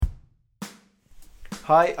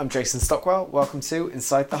Hi, I'm Jason Stockwell. Welcome to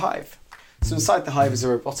Inside the Hive. So Inside the Hive is a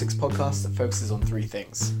robotics podcast that focuses on three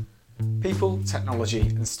things: people, technology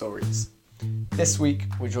and stories. This week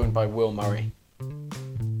we're joined by Will Murray.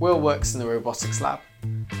 Will works in the robotics lab.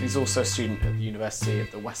 He's also a student at the University of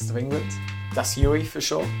the West of England. That's UWE for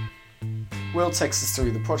short. Will takes us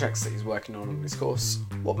through the projects that he's working on in his course,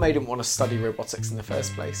 what made him want to study robotics in the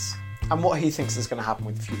first place, and what he thinks is going to happen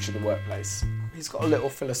with the future of the workplace. He's got a little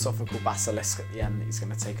philosophical basilisk at the end that he's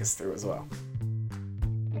going to take us through as well.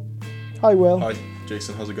 Hi Will. Hi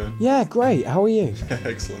Jason, how's it going? Yeah, great. How are you?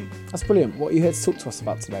 Excellent. That's brilliant. What are you here to talk to us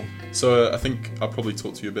about today? So I think I'll probably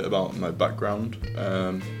talk to you a bit about my background,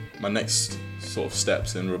 my next sort of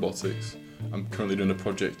steps in robotics. I'm currently doing a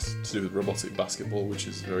project to do with robotic basketball, which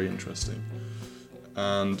is very interesting.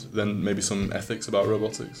 And then maybe some ethics about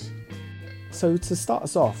robotics. So to start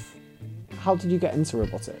us off, how did you get into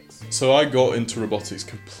robotics? So I got into robotics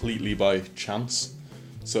completely by chance.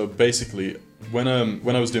 So basically, when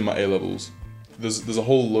I was doing my A-levels, there's a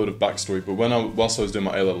whole load of backstory, but whilst I was doing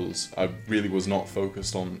my A-levels, I really was not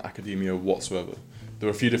focused on academia whatsoever. There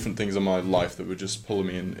were a few different things in my life that were just pulling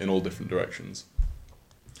me in all different directions.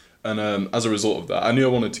 And as a result of that, I knew I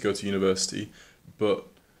wanted to go to university, but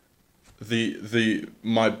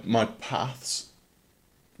my paths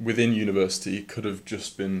within university could have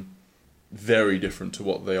just been very different to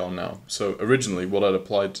what they are now. So originally, what I'd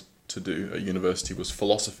applied to do at university was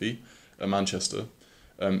philosophy at Manchester,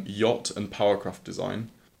 yacht and powercraft design,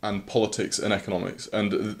 and politics and economics.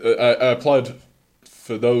 And I applied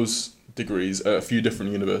for those degrees at a few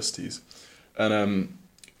different universities. And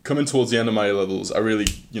coming towards the end of my A-levels, I really,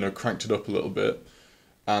 cranked it up a little bit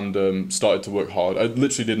and started to work hard. I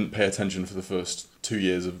literally didn't pay attention for the first 2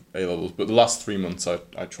 years of A-levels, but the last 3 months I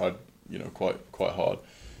tried, quite hard.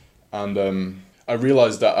 And I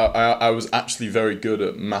realised that I was actually very good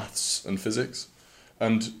at maths and physics.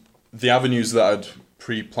 And the avenues that I'd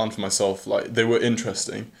pre-planned for myself, they were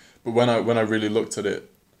interesting, but when I really looked at it,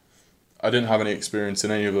 I didn't have any experience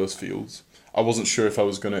in any of those fields. I wasn't sure if I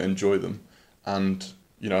was going to enjoy them, and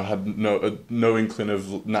I had no inkling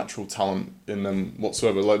of natural talent in them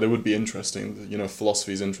whatsoever. They would be interesting.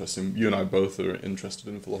 Philosophy is interesting. You and I both are interested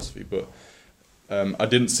in philosophy, but I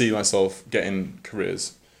didn't see myself getting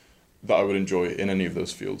careers that I would enjoy in any of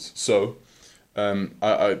those fields. So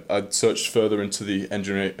I searched further into the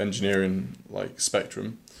engineering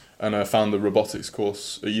spectrum, and I found the robotics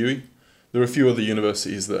course at UWE. There were a few other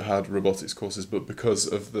universities that had robotics courses, but because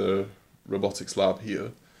of the robotics lab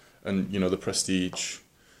here and the prestige,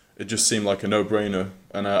 it just seemed like a no-brainer.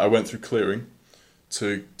 And I went through clearing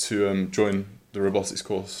to join the robotics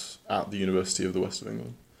course at the University of the West of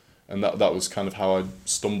England, and that was kind of how I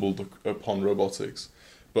stumbled upon robotics.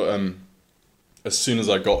 But as soon as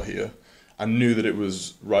I got here, I knew that it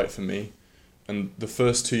was right for me. And the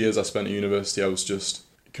first 2 years I spent at university, I was just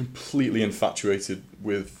completely infatuated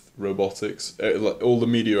with robotics. All the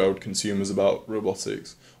media I would consume was about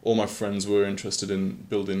robotics. All my friends were interested in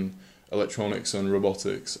building electronics and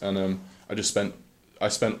robotics, and I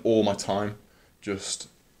spent all my time just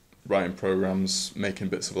writing programs, making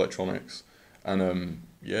bits of electronics, and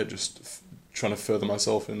just trying to further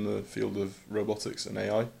myself in the field of robotics and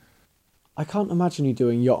AI. I can't imagine you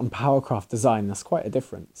doing yacht and powercraft design. That's quite a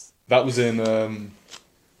difference. That was in,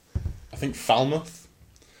 I think, Falmouth.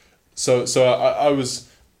 So I was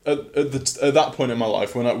at that point in my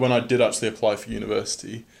life when I did actually apply for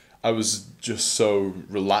university, I was just so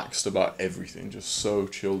relaxed about everything, just so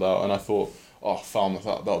chilled out, and I thought, Falmouth,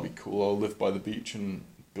 that'll be cool. I'll live by the beach and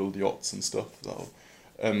build yachts and stuff.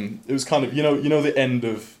 It was kind of the end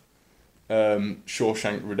of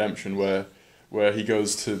Shawshank Redemption where he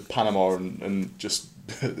goes to Panama and just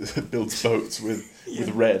builds boats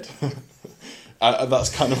with red.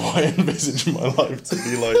 That's kind of what I envisaged my life to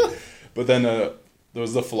be like. But then there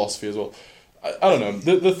was the philosophy as well. I don't know.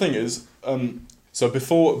 The thing is, so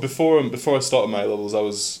before I started my A-levels, I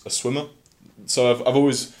was a swimmer. So I've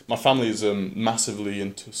always, my family is massively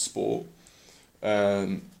into sport,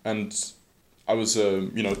 and I was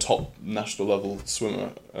a top national level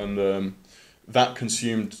swimmer, and that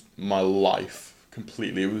consumed my life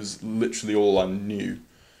completely. It was literally all I knew.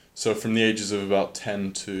 So from the ages of about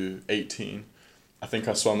 10 to 18, I think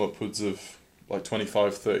I swam upwards of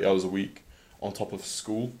 25, 30 hours a week on top of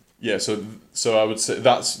school. Yeah, so I would say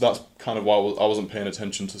that's kind of why I wasn't paying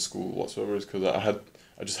attention to school whatsoever, is because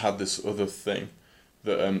I just had this other thing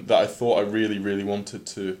that I thought I really, really wanted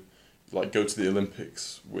to go to the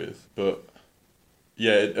Olympics with. But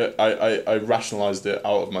yeah, I rationalised it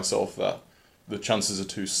out of myself that the chances are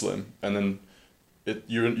too slim. And then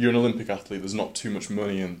you're an Olympic athlete. There's not too much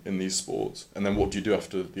money in these sports, and then what do you do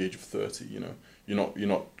after the age of 30? You know, you're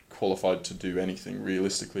not qualified to do anything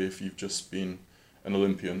realistically if you've just been an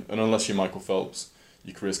Olympian, and unless you're Michael Phelps,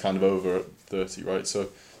 your career's kind of over at 30, right? So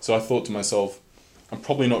I thought to myself, I'm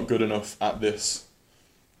probably not good enough at this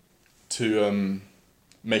to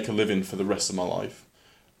make a living for the rest of my life,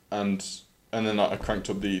 and then I cranked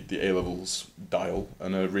up the A-levels dial,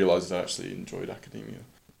 and I realised I actually enjoyed academia.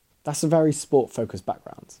 That's a very sport-focused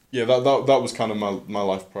background. Yeah, that was kind of my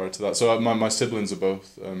life prior to that. So my siblings are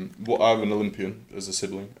both. I'm an Olympian as a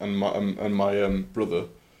sibling, and my brother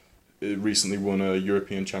recently won a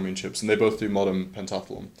European Championships, and they both do modern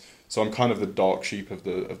pentathlon. So I'm kind of the dark sheep of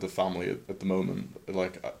the family at the moment.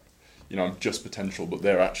 Like, I'm just potential, but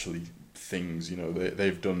they're actually things.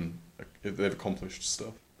 They've accomplished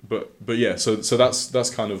stuff. But yeah, so that's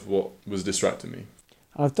kind of what was distracting me.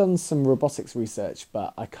 I've done some robotics research,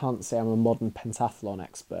 but I can't say I'm a modern pentathlon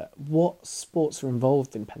expert. What sports are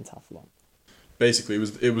involved in pentathlon? Basically,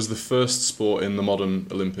 it was the first sport in the modern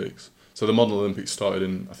Olympics. So the modern Olympics started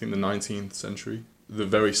in, I think, the 19th century, the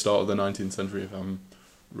very start of the 19th century, if I'm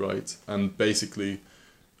right. And basically,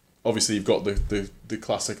 obviously, you've got the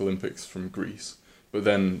classic Olympics from Greece, but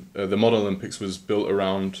then the modern Olympics was built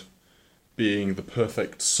around being the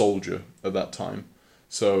perfect soldier at that time.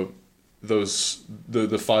 So the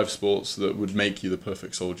 5 sports that would make you the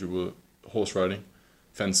perfect soldier were horse riding,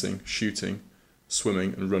 fencing, shooting,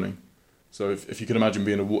 swimming, and running. So if you can imagine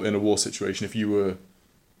being in a war situation, if you were,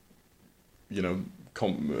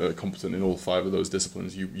 competent in all 5 of those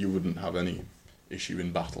disciplines, you wouldn't have any issue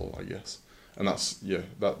in battle, I guess. And that's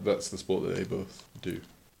the sport that they both do.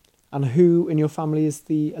 And who in your family is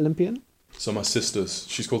the Olympian? So my sister's,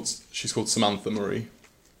 she's called Samantha Murray.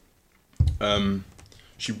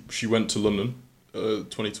 She went to London,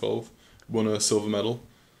 2012, won a silver medal.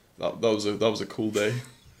 That was a cool day.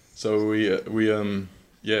 So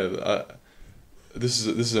this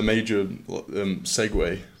is a major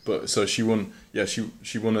segue. But so she won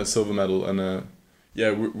a silver medal, and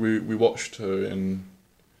we watched her in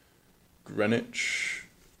Greenwich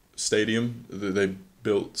Stadium. They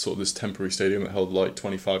built sort of this temporary stadium that held like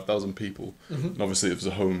 25,000 people, and obviously it was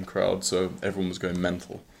a home crowd, so everyone was going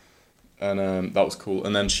mental. And that was cool.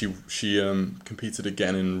 And then she competed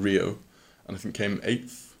again in Rio, and I think came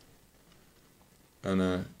 8th. And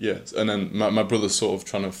and then my brother's sort of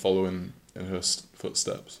trying to follow in her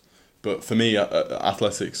footsteps. But for me,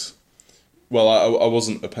 athletics, well, I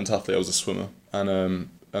wasn't a pentathlete. I was a swimmer, and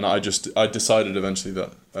I decided eventually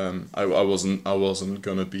that I wasn't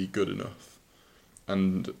gonna be good enough,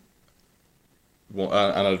 and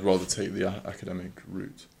I'd rather take the academic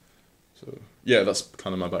route. So yeah, that's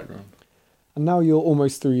kind of my background. And now you're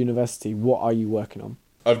almost through university. What are you working on?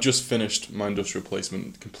 I've just finished my industrial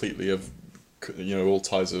placement completely. All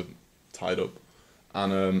ties are tied up,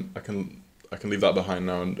 and I can leave that behind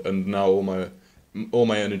now. And now all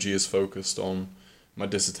my energy is focused on my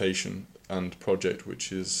dissertation and project,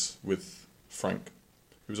 which is with Frank,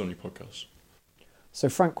 who was on your podcast. So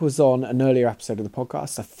Frank was on an earlier episode of the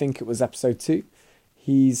podcast. I think it was episode 2.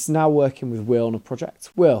 He's now working with Will on a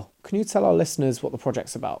project. Will, can you tell our listeners what the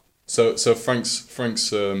project's about? So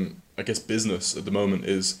Frank's I guess business at the moment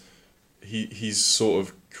is he's sort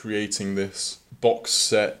of creating this box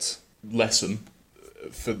set lesson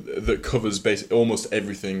that covers basically almost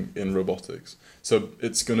everything in robotics. So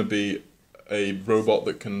it's going to be a robot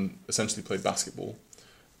that can essentially play basketball,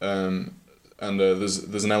 and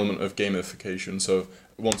there's an element of gamification. So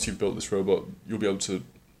once you've built this robot, you'll be able to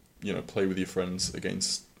play with your friends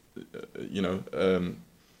against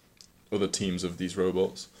other teams of these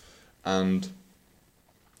robots. And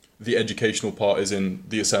the educational part is in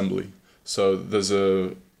the assembly. So there's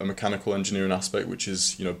a mechanical engineering aspect, which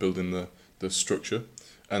is building the structure,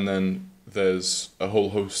 and then there's a whole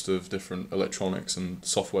host of different electronics and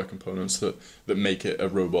software components that make it a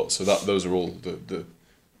robot. So those are all they're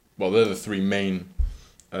the 3 main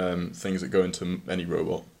things that go into any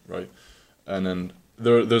robot, right? And then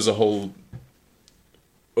there's a whole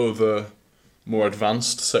other more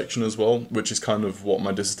advanced section as well, which is kind of what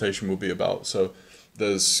my dissertation will be about. So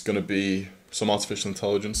there's going to be some artificial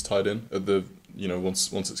intelligence tied in at the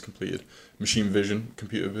once it's completed, machine vision,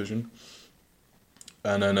 computer vision,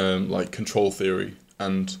 and then like control theory.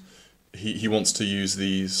 And he wants to use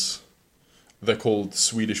these, they're called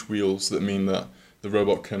Swedish wheels, that mean that the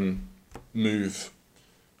robot can move.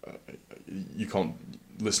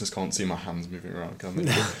 Listeners can't see my hands moving around, can they?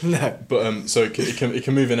 No. But so it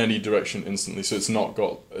can move in any direction instantly. So it's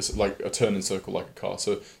like a turning circle like a car.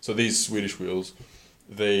 So these Swedish wheels,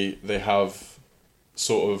 they have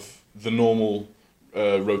sort of the normal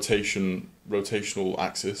rotation rotational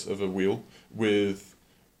axis of a wheel with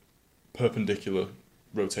perpendicular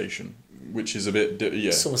rotation, which is a bit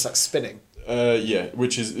It's almost like spinning.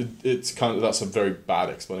 Which is it's kind of, that's a very bad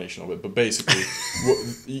explanation of it, but basically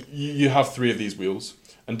you have three of these wheels,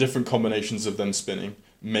 and different combinations of them spinning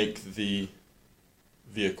make the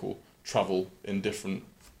vehicle travel in different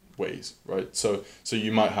ways, right? So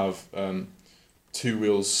you might have two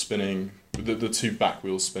wheels spinning, the two back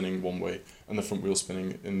wheels spinning one way and the front wheel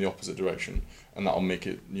spinning in the opposite direction, and that'll make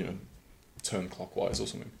it, you know, turn clockwise or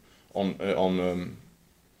something on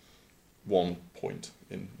one point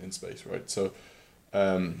in space, right? So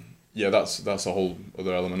that's a whole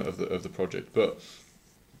other element of the project. But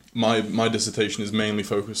my dissertation is mainly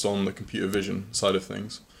focused on the computer vision side of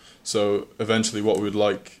things. So eventually what we'd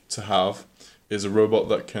like to have is a robot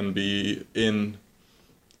that can be in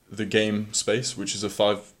the game space, which is a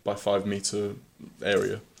 5 by 5 meter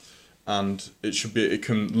area, and it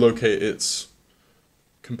can locate its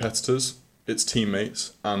competitors, its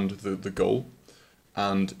teammates, and the goal,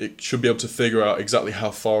 and it should be able to figure out exactly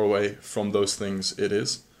how far away from those things it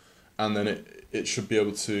is, and then it should be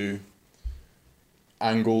able to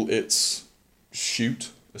angle its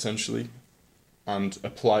chute essentially and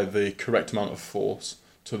apply the correct amount of force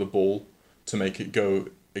to the ball to make it go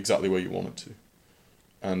exactly where you want it to.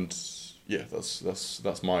 And yeah,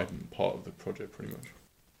 that's my part of the project pretty much.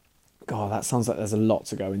 God, that sounds like there's a lot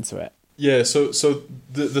to go into it. Yeah, so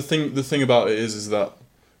the thing about it is that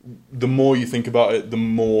the more you think about it, the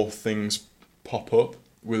more things pop up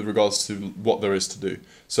with regards to what there is to do.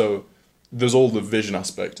 So there's all the vision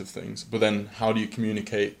aspect of things, but then how do you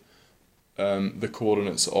communicate the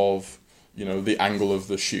coordinates of, you know, the angle of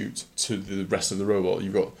the chute to the rest of the robot?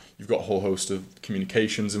 You've got a whole host of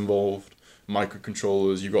communications involved,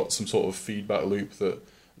 microcontrollers. You've got some sort of feedback loop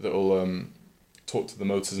that'll talk to the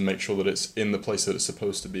motors and make sure that it's in the place that it's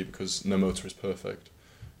supposed to be, because no motor is perfect.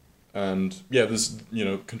 And yeah, there's, you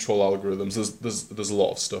know, control algorithms. There's a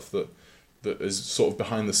lot of stuff that is sort of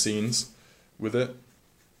behind the scenes with it,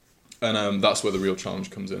 and that's where the real challenge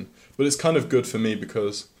comes in. But it's kind of good for me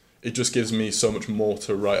because it just gives me so much more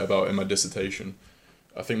to write about in my dissertation.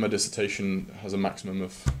 I think my dissertation has a maximum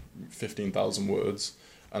of 15,000 words,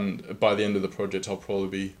 and by the end of the project I'll probably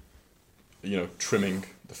be, you know, trimming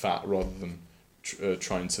the fat rather than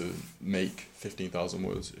trying to make 15,000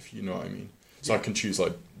 words, if you know what I mean. So I can choose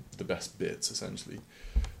like the best bits essentially,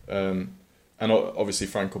 and obviously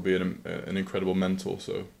Frank will be an incredible mentor.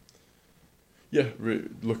 So yeah,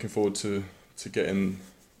 looking forward to getting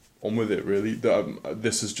on with it really.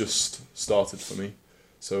 This has just started for me,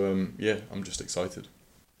 so yeah, I'm just excited.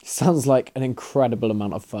 Sounds like an incredible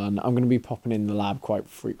amount of fun. I'm going to be popping in the lab quite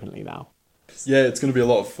frequently now. Yeah, it's going to be a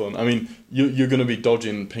lot of fun. I mean, you're going to be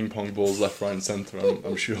dodging ping pong balls left, right, and centre.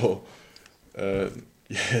 I'm sure.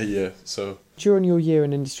 Yeah. So during your year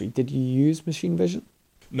in industry, did you use machine vision?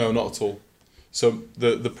 No, not at all. So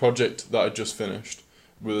the project that I just finished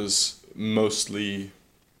was mostly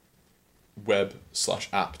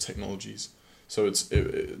web/app technologies. So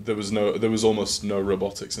there was almost no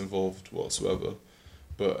robotics involved whatsoever.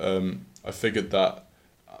 But I figured that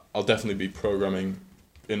I'll definitely be programming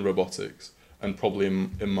in robotics and probably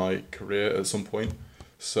in my career at some point.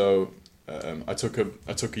 So I took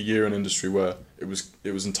a year in industry where it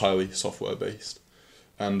was entirely software based,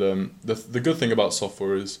 and the good thing about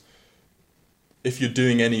software is if you're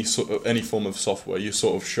doing any form of software, you're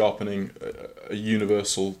sort of sharpening a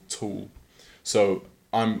universal tool. So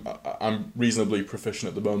I'm reasonably proficient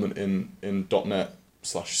at the moment in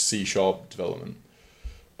 .NET/C# development,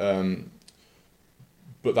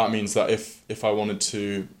 but that means that if I wanted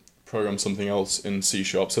to program something else in C#,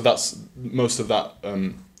 so that's most of that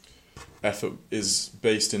effort is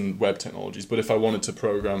based in web technologies. But if I wanted to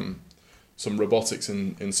program some robotics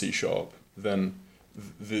in C#, then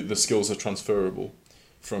the skills are transferable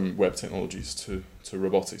from web technologies to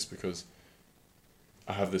robotics, because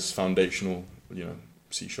I have this foundational, you know,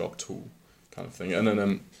 C# tool kind of thing. And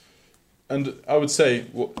then and I would say,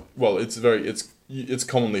 well, it's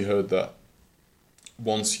commonly heard that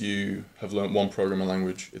once you have learnt one programming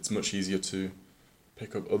language, it's much easier to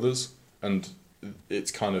pick up others, and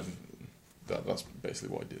it's kind of that's basically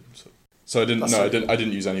what I did. So I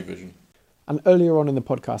didn't use any vision. And earlier on in the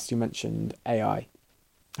podcast, you mentioned AI.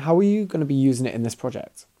 How are you going to be using it in this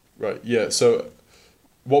project? Right. Yeah. So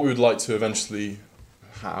what we would like to eventually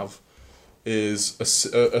have is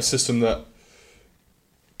a system that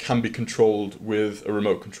can be controlled with a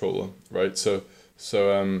remote controller, right? So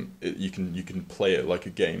you can play it like a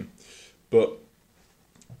game, but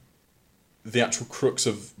the actual crux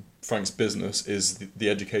of Frank's business is the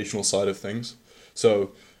educational side of things.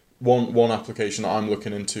 So one application I'm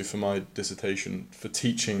looking into for my dissertation for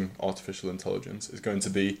teaching artificial intelligence is going to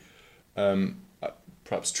be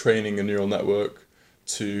perhaps training a neural network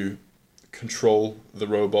to control the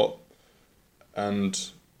robot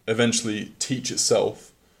and eventually teach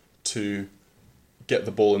itself to get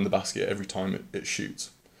the ball in the basket every time it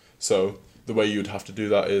shoots. So the way you'd have to do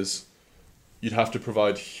that is you'd have to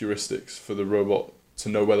provide heuristics for the robot to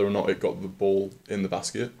know whether or not it got the ball in the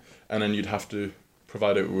basket, and then you'd have to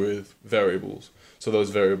provide it with variables. So those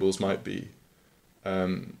variables might be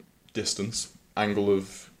distance,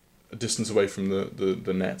 distance away from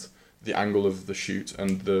the net, the angle of the shoot,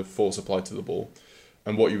 and the force applied to the ball.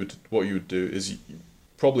 And what you would do is you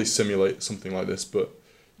probably simulate something like this, but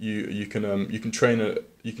you can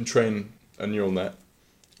train a neural net,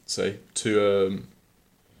 say, to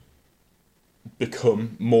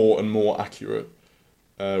become more and more accurate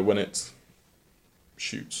when it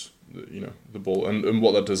shoots the ball. And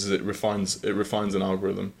what that does is it refines an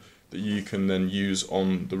algorithm that you can then use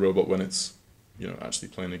on the robot when it's actually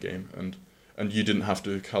playing a game, and you didn't have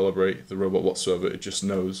to calibrate the robot whatsoever. It just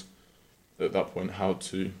knows at that point how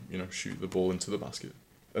to shoot the ball into the basket.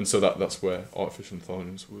 And so that's where artificial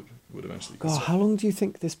intelligence would eventually God, how long do you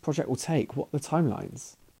think this project will take? What are the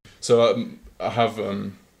timelines? So I have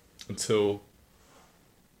until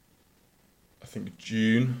I think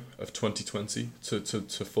June of 2020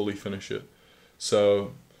 to fully finish it.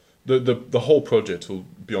 So the whole project will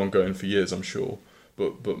be ongoing for years, I'm sure.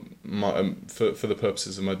 But my for the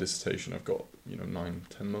purposes of my dissertation, I've got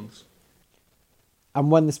 9-10 months. And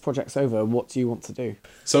when this project's over, what do you want to do?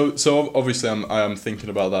 So obviously I am thinking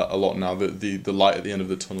about that a lot now. That the light at the end of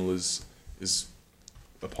the tunnel is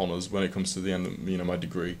upon us when it comes to the end of my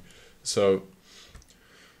degree. So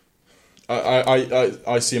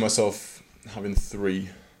I see myself having 3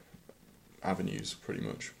 avenues pretty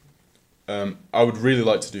much. I would really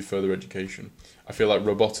like to do further education. I feel like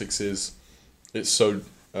robotics it's so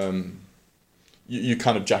you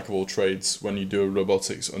kind of jack of all trades when you do a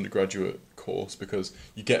robotics undergraduate course, because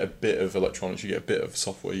you get a bit of electronics, you get a bit of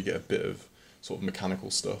software, you get a bit of sort of mechanical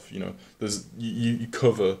stuff. There's you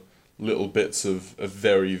cover little bits of a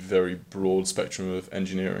very, very broad spectrum of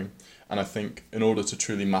engineering, and I think in order to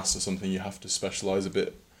truly master something, you have to specialize a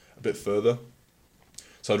bit further.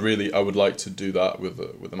 So I would like to do that with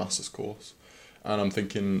a master's course, and I'm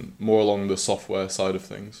thinking more along the software side of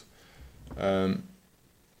things.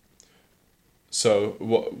 So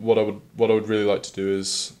what I would really like to do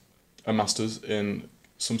is a master's in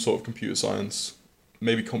some sort of computer science,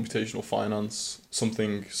 maybe computational finance,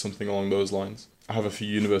 something along those lines. I have a few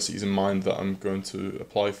universities in mind that I'm going to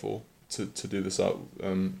apply for to do this out.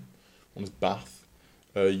 One is Bath,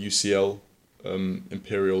 UCL,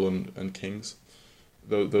 Imperial, and King's.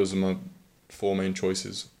 Those are my 4 main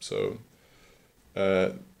choices. So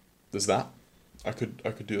there's that. I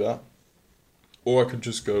could do that, or I could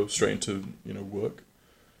just go straight into work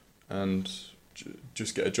and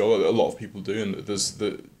just get a job. A lot of people do, and there's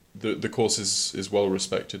the course is well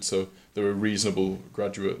respected, so there are reasonable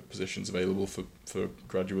graduate positions available for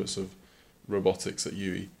graduates of robotics at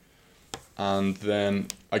UE. And then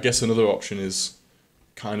I guess another option is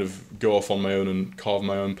kind of go off on my own and carve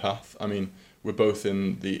my own path. I mean, we're both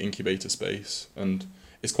in the incubator space, and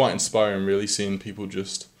it's quite inspiring really seeing people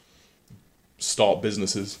just start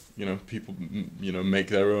businesses. People make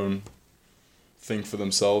their own thing for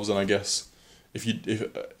themselves. And I guess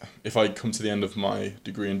if I come to the end of my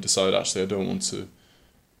degree and decide actually I don't want to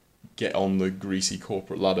get on the greasy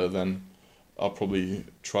corporate ladder, then I'll probably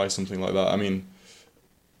try something like that. I mean,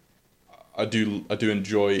 I do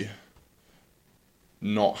enjoy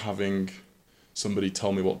not having somebody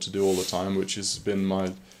tell me what to do all the time, which has been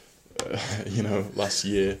my last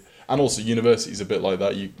year. And also university is a bit like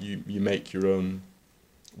that. You make your own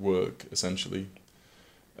work essentially.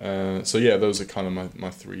 So yeah, those are kind of my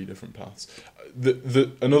 3 different paths.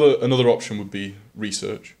 Another option would be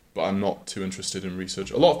research, but I'm not too interested in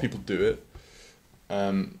research. A lot of people do it,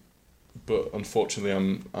 but unfortunately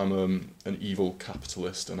I'm an evil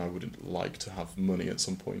capitalist, and I wouldn't like to have money at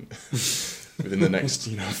some point within the next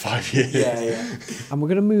 5 years. Yeah. And we're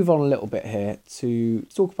going to move on a little bit here to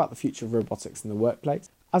talk about the future of robotics in the workplace.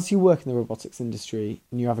 As you work in the robotics industry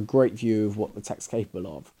and you have a great view of what the tech's capable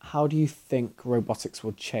of, how do you think robotics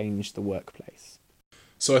will change the workplace?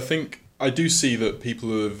 So I think I do see that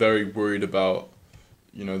people are very worried about,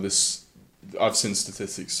 this. I've seen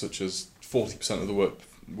statistics such as 40% of the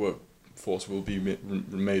workforce will be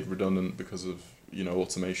made redundant because of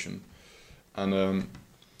automation, and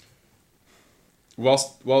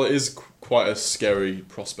while it is quite a scary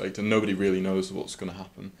prospect and nobody really knows what's going to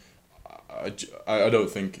happen, I don't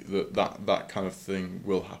think that kind of thing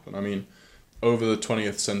will happen. I mean, over the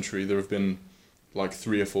 20th century, there have been like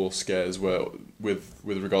 3 or 4 scares where, with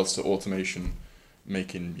regards to automation,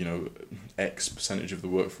 making, you know, X percentage of the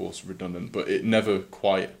workforce redundant, but it never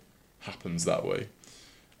quite happens that way.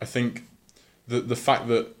 I think the fact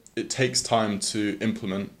that it takes time to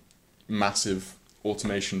implement massive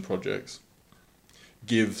automation projects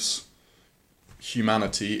gives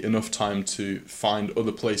humanity enough time to find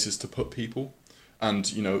other places to put people,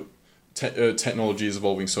 and, you know, technology is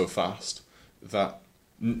evolving so fast that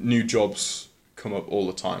new jobs come up all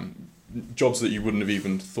the time, jobs that you wouldn't have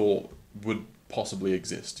even thought would possibly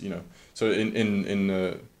exist, you know. So in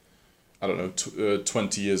I don't know,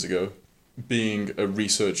 20 years ago, being a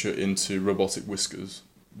researcher into robotic whiskers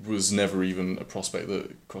was never even a prospect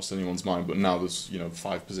that crossed anyone's mind, but now there's, you know,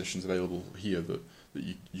 5 positions available here that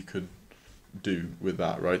you could do with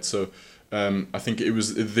that, right? So I think it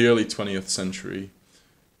was the early 20th century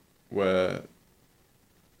where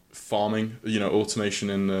farming, you know, automation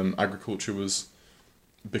in agriculture was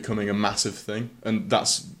becoming a massive thing, and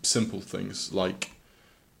that's simple things like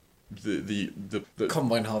the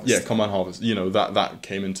combine harvest. Yeah, combine harvest. You know, that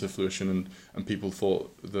came into fruition, and people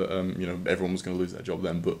thought that you know, everyone was going to lose their job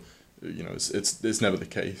then, but you know, it's never the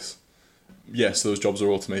case. Yes, those jobs are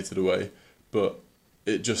automated away, but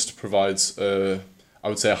it just provides I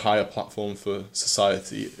would say a higher platform for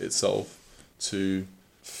society itself to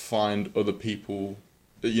find other people,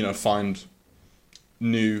 you know, find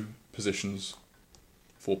new positions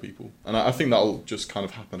for people. And I think that'll just kind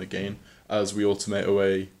of happen again as we automate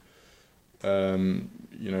away,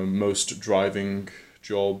 you know, most driving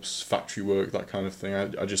jobs, factory work, that kind of thing.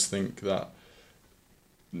 I just think that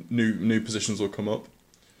new positions will come up,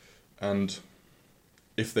 and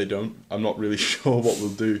if they don't, I'm not really sure what we'll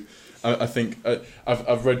do. I think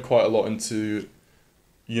I've read quite a lot into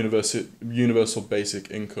universal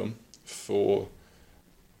basic income for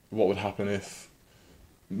what would happen if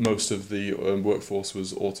most of the workforce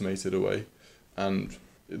was automated away, and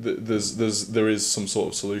there is some sort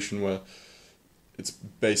of solution where it's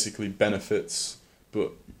basically benefits,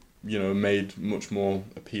 but, you know, made much more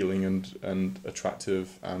appealing and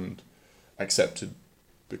attractive and accepted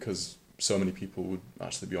because so many people would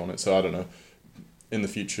actually be on it. So I don't know, in the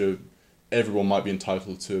future, everyone might be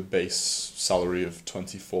entitled to a base salary of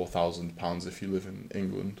 £24,000 if you live in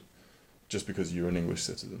England, just because you're an English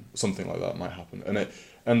citizen. Something like that might happen.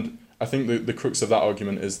 And I think the crux of that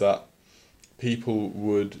argument is that people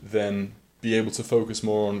would then be able to focus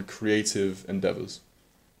more on creative endeavours,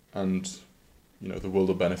 and, you know, the world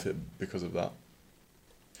will benefit because of that.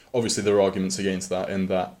 Obviously, there are arguments against that, in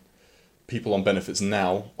that people on benefits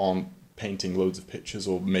now aren't painting loads of pictures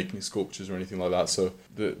or making sculptures or anything like that. So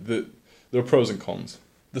there are pros and cons.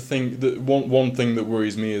 One thing that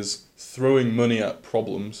worries me is throwing money at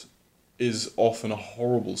problems is often a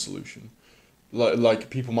horrible solution. Like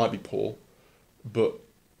people might be poor, but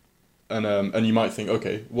and you might think,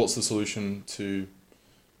 okay, what's the solution to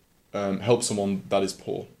help someone that is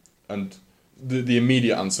poor? And the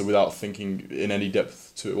immediate answer, without thinking in any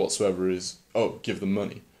depth to it whatsoever, is, oh, give them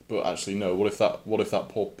money. But actually, no. What if that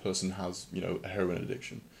poor person has, you know, a heroin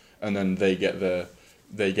addiction, and then they get their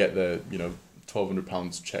you know,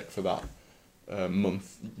 £1,200 check for that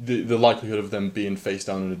month? The likelihood of them being face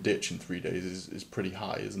down in a ditch in 3 days is pretty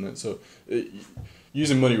high, isn't it? So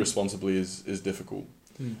using money responsibly is difficult.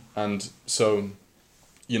 And so,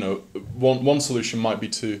 you know, one solution might be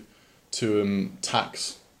to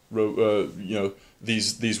tax you know,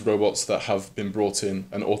 these robots that have been brought in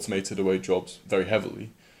and automated away jobs very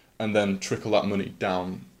heavily, and then trickle that money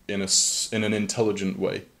down in an intelligent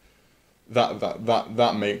way.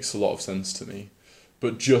 That makes a lot of sense to me.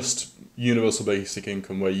 But just universal basic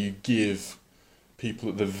income, where you give people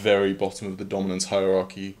at the very bottom of the dominance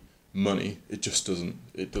hierarchy money, it just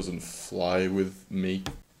doesn't fly with me.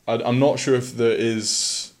 I'm not sure if there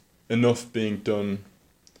is enough being done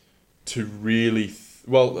to really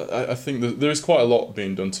I think that there is quite a lot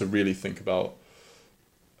being done to really think about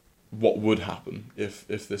what would happen if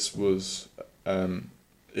this was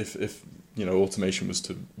if you know, automation was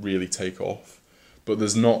to really take off. But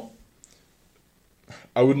there's not,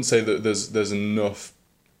 I wouldn't say that there's enough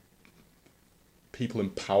people in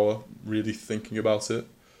power really thinking about it,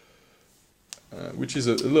 which is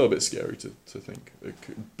a little bit scary to think,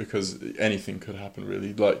 because anything could happen,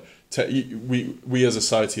 really. Like we as a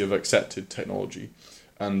society have accepted technology,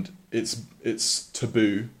 and it's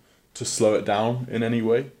taboo to slow it down in any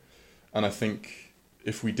way. And I think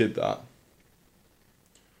if we did that,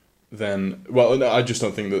 then, well, I just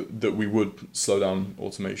don't think that we would slow down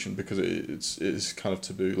automation, because it's kind of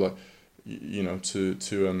taboo. Like, you know,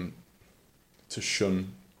 to to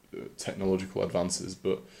shun technological advances,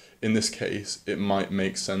 but in this case, it might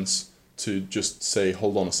make sense to just say,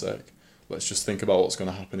 hold on a sec, let's just think about what's going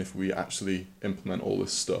to happen if we actually implement all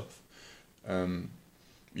this stuff.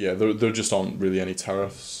 There just aren't really any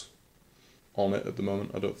tariffs on it at the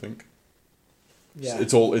moment, I don't think. Yeah.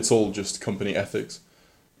 It's all just company ethics.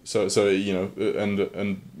 So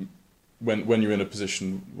and when you're in a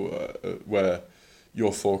position where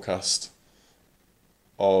your forecast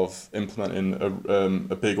of implementing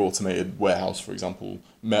a big automated warehouse, for example,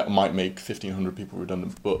 might make 1,500 people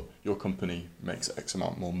redundant, but your company makes X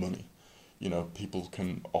amount more money. People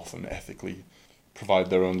can often ethically provide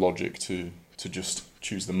their own logic to just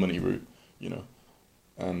choose the money route,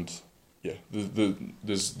 and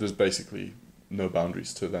there's basically no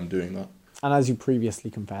boundaries to them doing that. And as you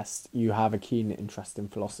previously confessed, you have a keen interest in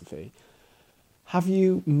philosophy. Have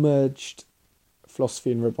you merged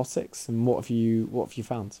philosophy and robotics, and what have you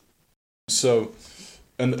found? So,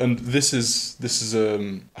 and this is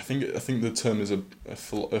I think the term is a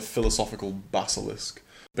philosophical basilisk.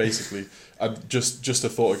 Basically, just a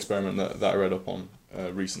thought experiment that I read up on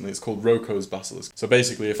recently. It's called Roko's basilisk. So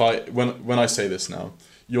basically, when I say this now,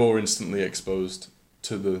 you're instantly exposed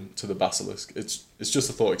to the basilisk. It's just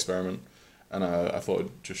a thought experiment, and I thought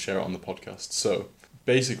I'd just share it on the podcast. So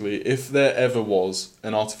basically, if there ever was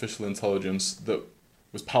an artificial intelligence that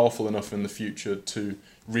was powerful enough in the future to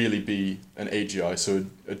really be an AGI, so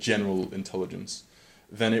a general intelligence,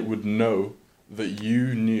 then it would know that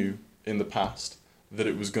you knew in the past that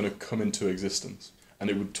it was going to come into existence, and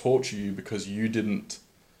it would torture you because you didn't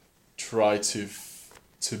try to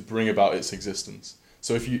bring about its existence.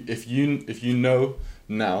 So if you know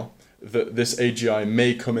now that this AGI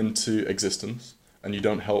may come into existence and you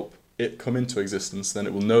don't help it come into existence, then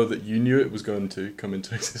it will know that you knew it was going to come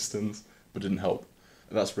into existence but didn't help.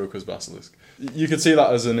 That's Roko's basilisk. You could see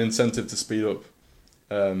that as an incentive to speed up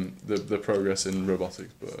the progress in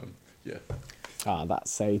robotics, but yeah.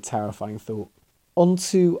 That's a terrifying thought. On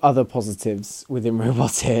to other positives within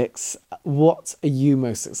robotics. What are you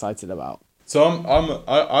most excited about? So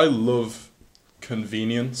I love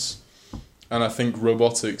convenience, and I think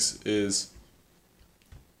robotics is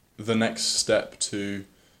the next step to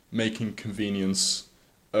making convenience,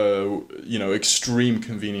 extreme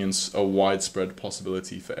convenience, a widespread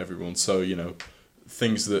possibility for everyone. So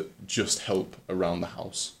things that just help around the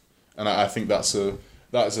house, and I think that's a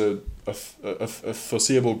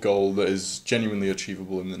foreseeable goal that is genuinely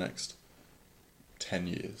achievable in the next 10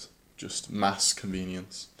 years. Just mass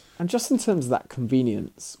convenience. And just in terms of that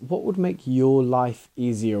convenience, what would make your life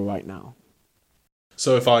easier right now?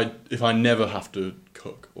 So if I never have to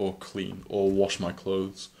cook or clean or wash my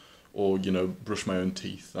clothes or brush my own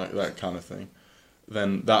teeth, that kind of thing,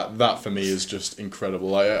 then that for me is just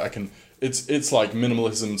incredible. I can it's like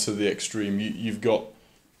minimalism to the extreme. You've got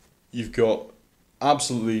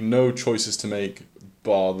absolutely no choices to make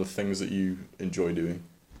bar the things that you enjoy doing.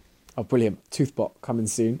 Oh, brilliant. Toothbot coming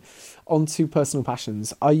soon. On to personal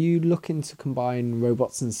passions. Are you looking to combine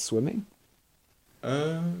robots and swimming?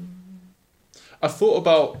 I thought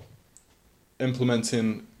about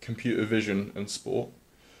implementing computer vision and sport.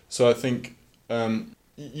 So I think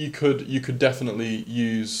you could definitely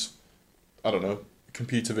use, I don't know,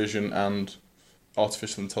 computer vision and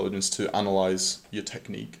artificial intelligence to analyze your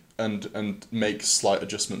technique and make slight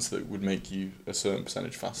adjustments that would make you a certain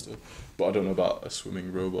percentage faster. But I don't know about a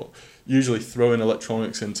swimming robot. Usually throwing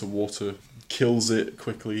electronics into water kills it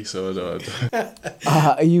quickly, so I don't.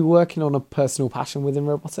 Are you working on a personal passion within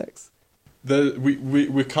robotics?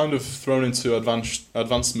 We're kind of thrown into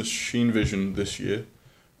advanced machine vision this year.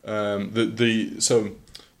 So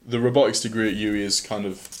the robotics degree at UE is kind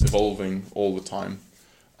of evolving all the time,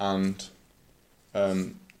 and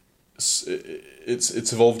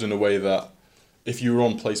it's evolved in a way that if you were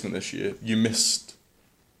on placement this year, you missed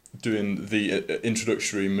doing the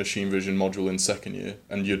introductory machine vision module in second year,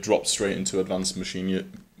 and you drop straight into advanced machine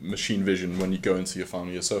vision when you go into your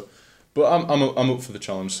final year. So, but I'm up for the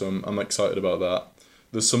challenge, so I'm excited about that.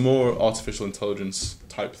 There's some more artificial intelligence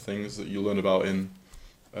type things that you'll learn about in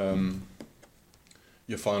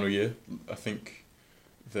your final year. I think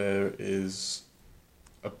there is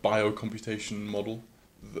a biocomputation module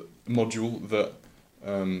that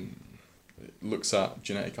looks at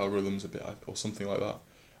genetic algorithms a bit, or something like that.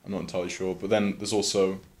 I'm not entirely sure. But then there's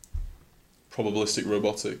also probabilistic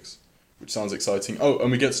robotics, which sounds exciting. Oh,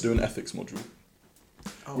 and we get to do an ethics module,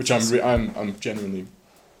 which I'm genuinely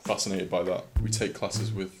fascinated by that. We take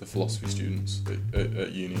classes with the philosophy students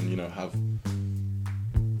at uni, and have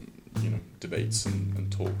debates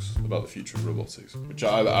and talks about the future of robotics, which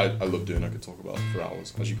I love doing. I could talk about it for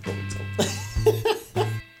hours, as you can probably tell.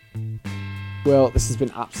 Will, this has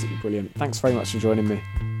been absolutely brilliant. Thanks very much for joining me.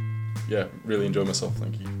 Yeah, really enjoyed myself.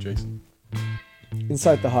 Thank you, Jason.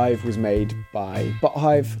 Inside the Hive was made by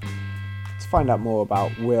BotHive. To find out more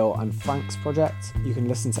about Will and Frank's project, you can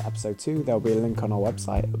listen to episode 2. There'll be a link on our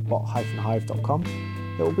website at bot-hive.com.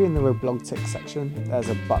 It will be in the blog tick section. There's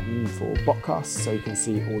a button for Botcasts, so you can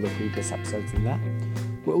see all the previous episodes in there.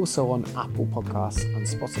 We're also on Apple Podcasts and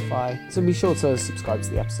Spotify, so be sure to subscribe to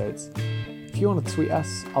the episodes. If you want to tweet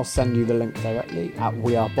us, I'll send you the link directly at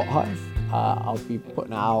WeAreBotHive. I'll be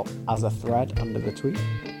putting it out as a thread under the tweet.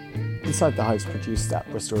 Inside the Hive's produced at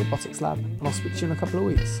Bristol Robotics Lab, and I'll speak to you in a couple of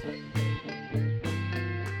weeks.